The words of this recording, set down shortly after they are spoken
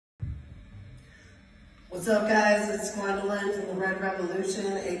What's up, guys? It's Gwendolyn from the Red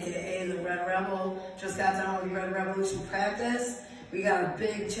Revolution, aka the Red Rebel. Just got done with Red Revolution practice. We got a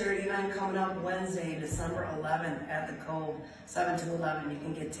big charity event coming up Wednesday, December 11th at the Cove, 7 to 11. You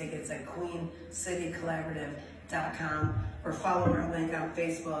can get tickets at QueenCityCollaborative.com or follow our link on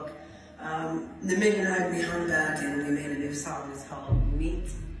Facebook. The Mig and I, we hung back and we made a new song. It's called Meet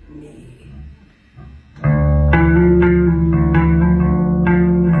Me.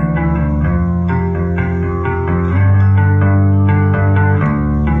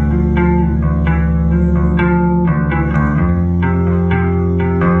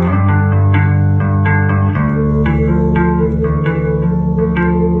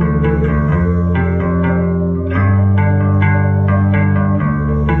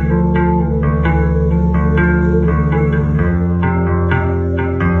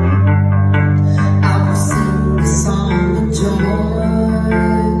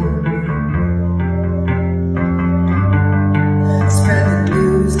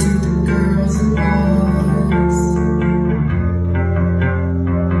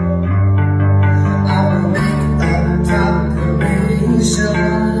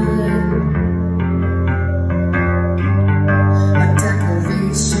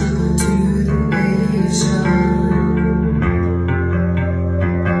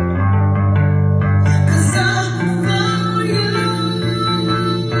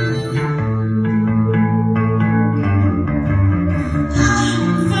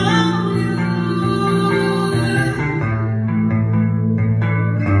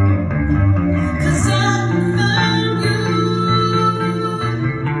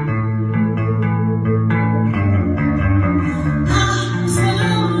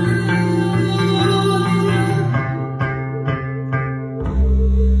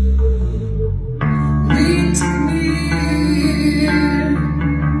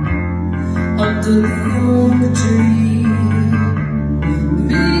 Under the old tree,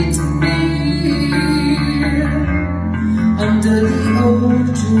 meet me under the old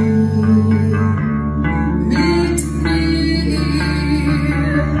tree, meet me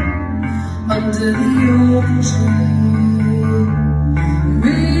under the old tree,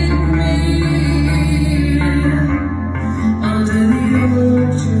 meet me under the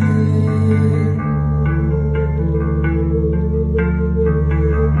old tree.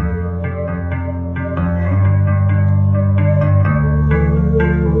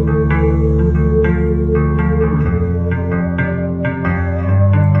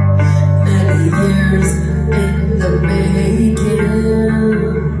 In the making,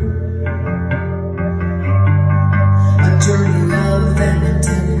 a journey of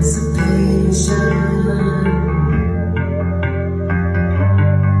anticipation,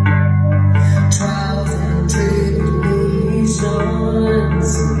 trials and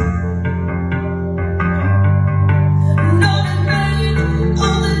tribulations.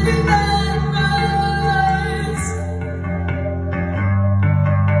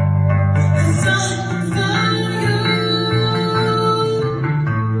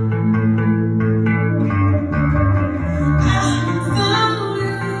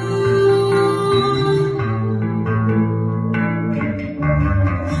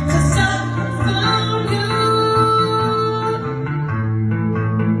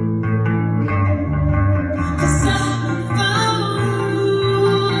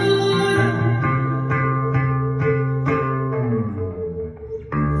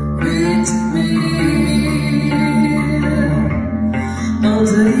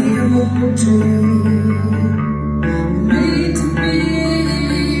 Under the old tree.